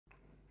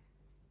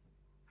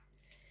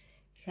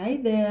Hi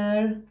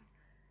there!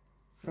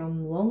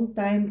 From long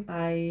time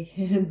I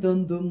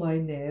don't do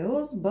my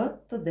nails,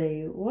 but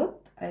today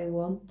what I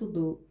want to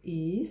do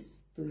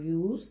is to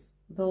use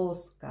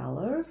those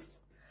colors.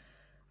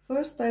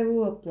 First I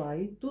will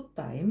apply 2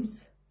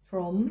 times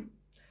from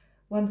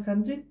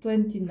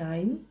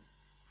 129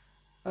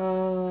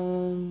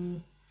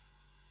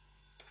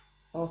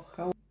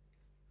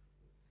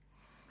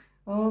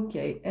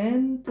 okay,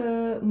 and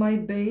my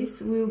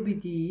base will be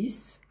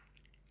this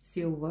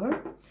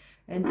silver,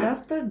 and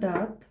after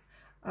that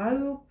I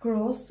will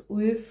cross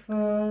with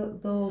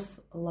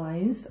those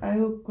lines. I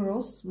will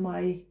cross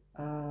my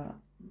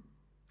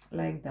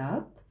like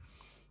that,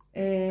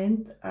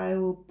 and I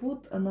will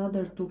put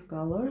another 2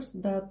 colors.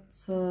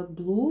 That's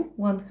blue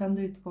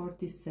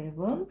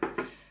 147,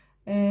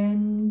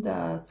 and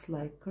that's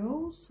like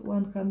rose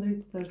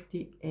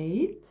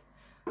 138,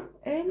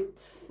 and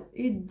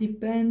it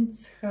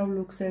depends how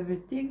looks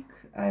everything.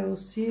 I will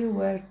see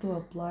where to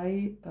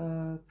apply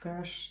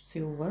crushed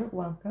silver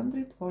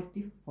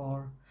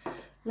 144.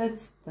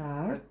 Let's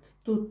start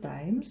 2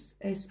 times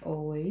as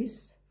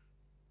always.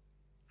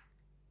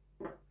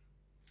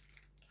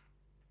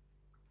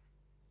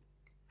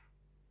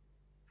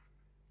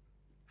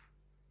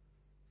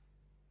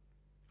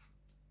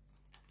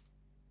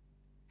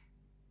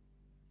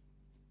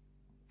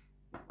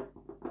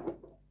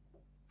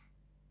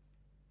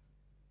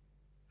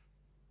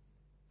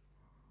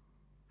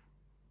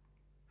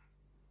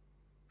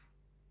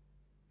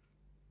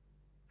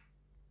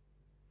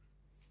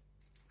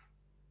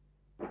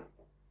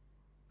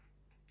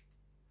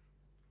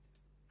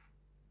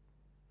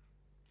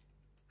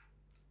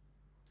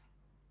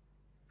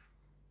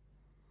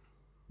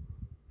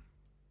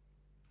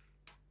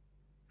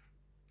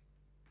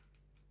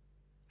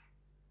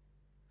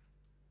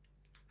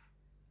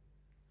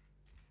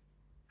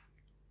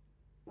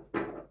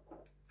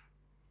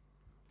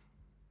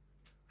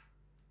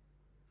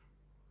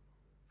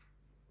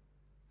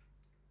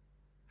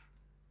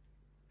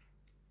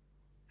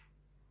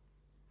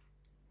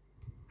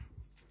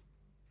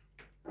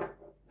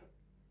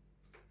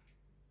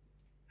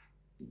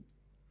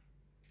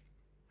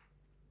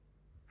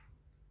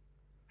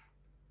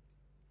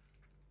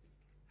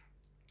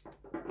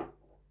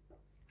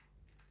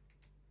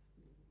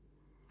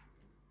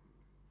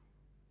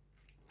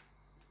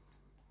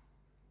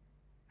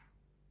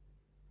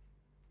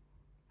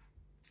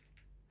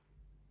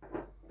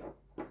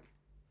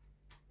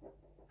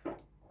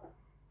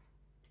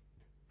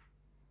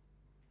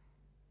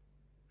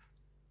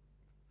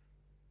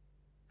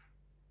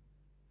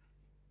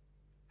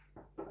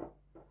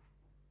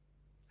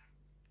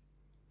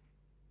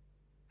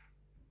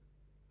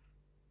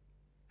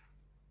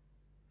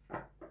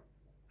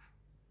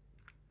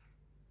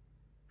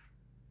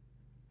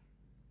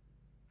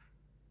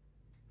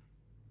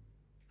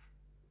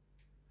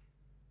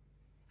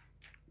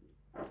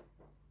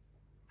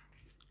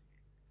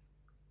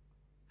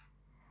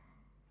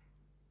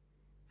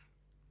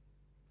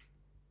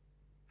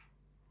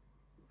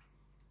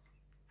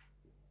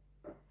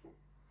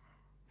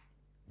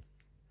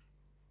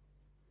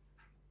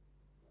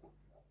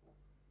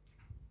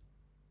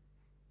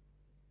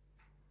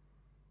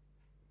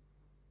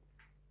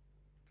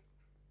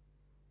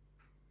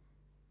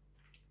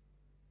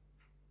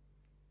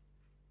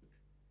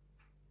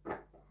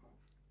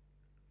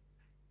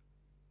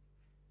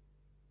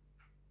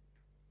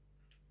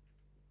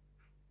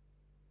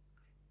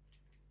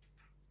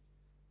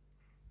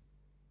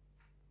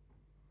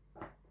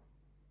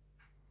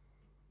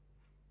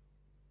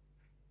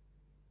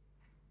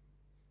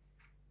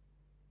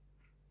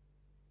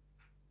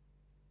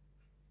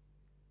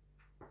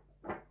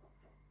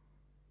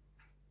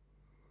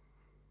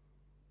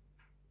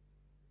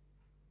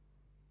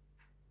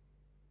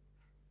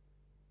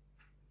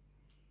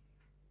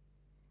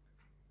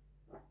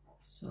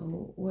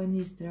 So when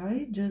it's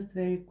dry, just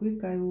very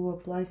quick, I will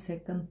apply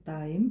second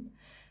time,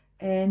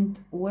 and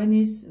when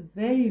it's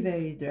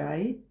very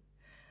dry,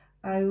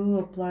 I will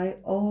apply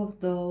all of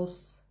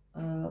those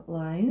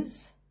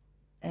lines,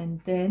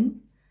 and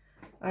then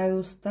I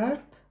will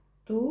start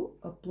to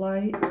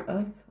apply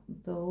of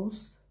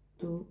those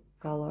 2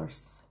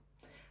 colors.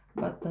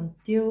 But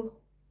until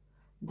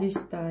this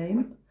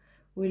time,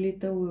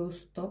 Willita will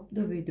stop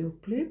the video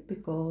clip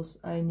because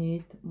I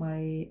need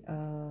my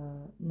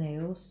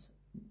nails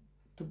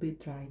to be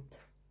dried.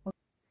 Okay.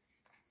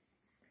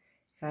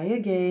 Hi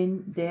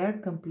again, they are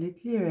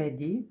completely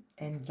ready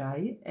and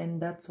dry,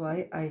 and that's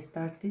why I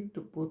started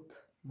to put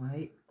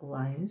my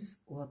lines.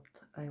 What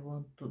I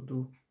want to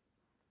do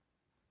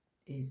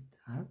is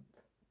that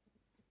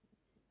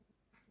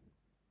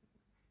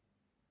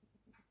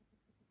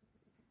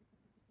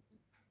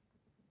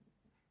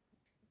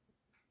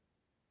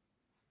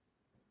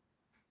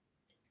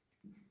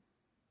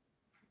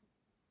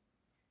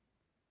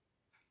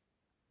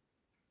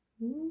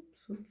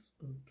oops,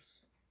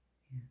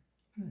 yeah,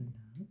 like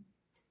that.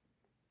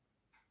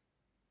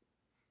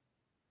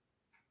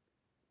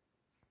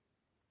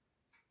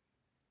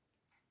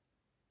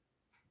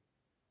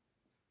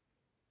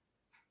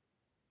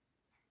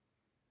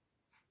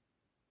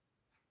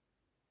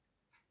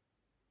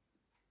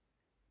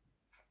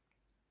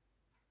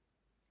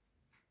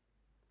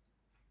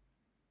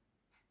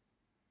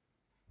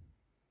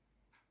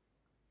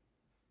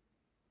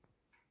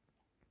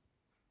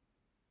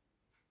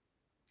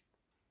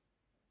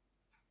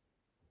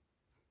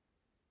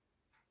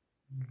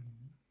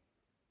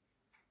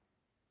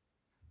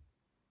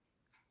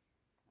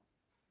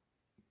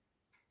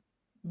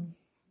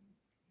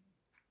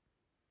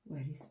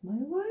 Where is my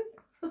wine?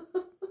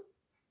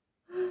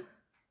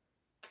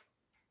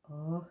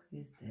 Oh,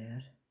 he's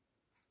there.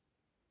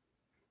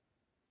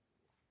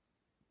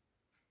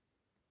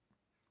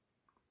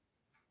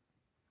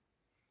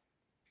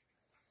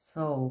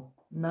 So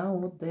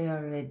now they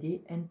are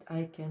ready and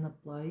I can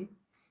apply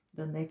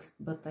the next,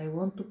 but I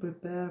want to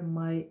prepare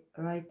my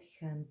right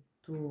hand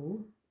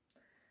too.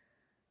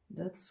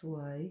 That's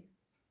why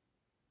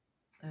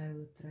I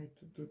will try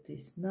to do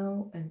this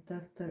now, and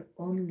after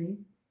only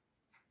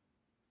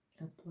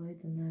apply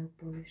the nail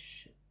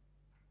polish.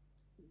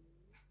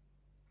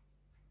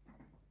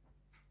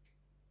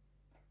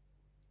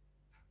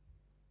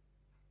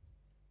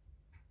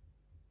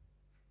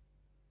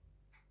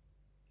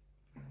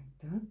 Like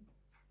that.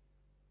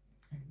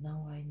 And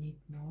now I need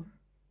more.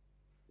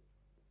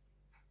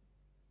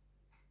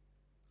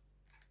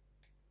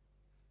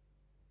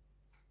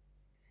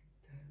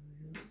 And I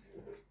will use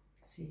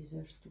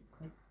scissors to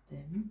cut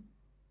them.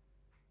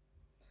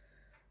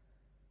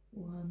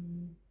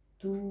 1,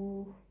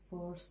 2,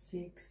 4,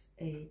 6,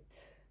 8,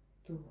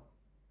 2.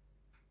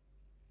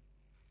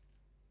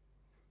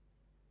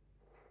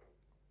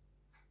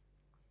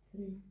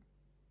 3,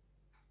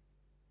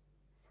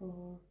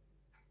 4,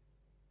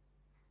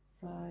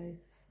 5,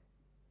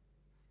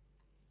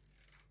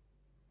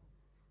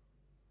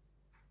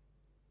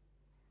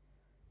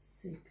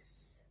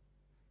 6,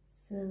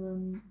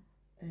 7,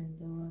 and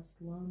the last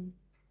one,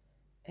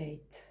 8.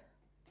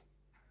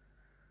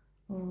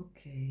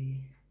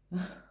 Okay.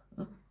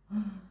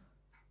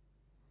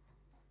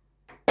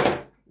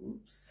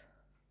 Oops.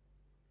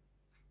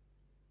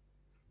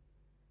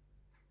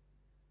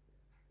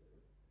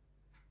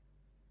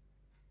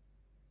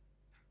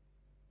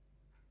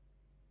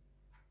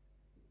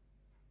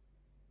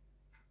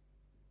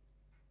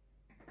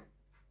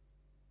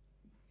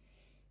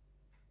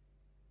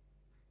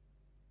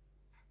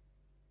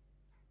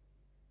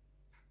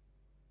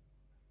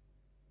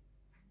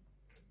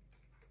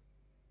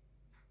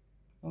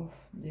 Oh,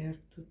 they are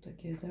two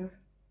together.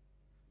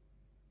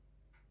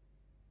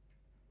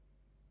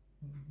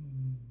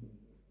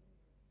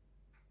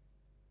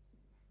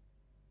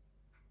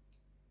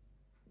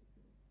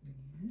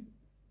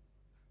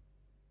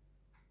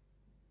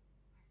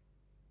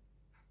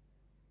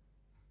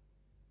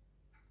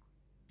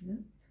 Yeah.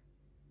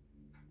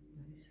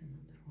 There is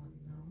another one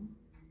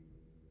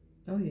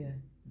now. Oh yeah,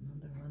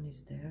 another one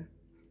is there.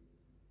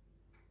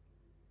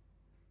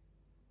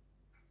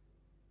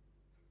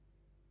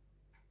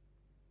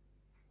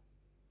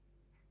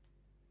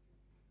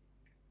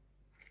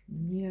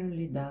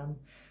 Nearly done.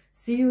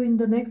 See you in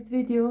the next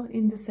video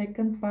in the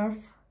second part.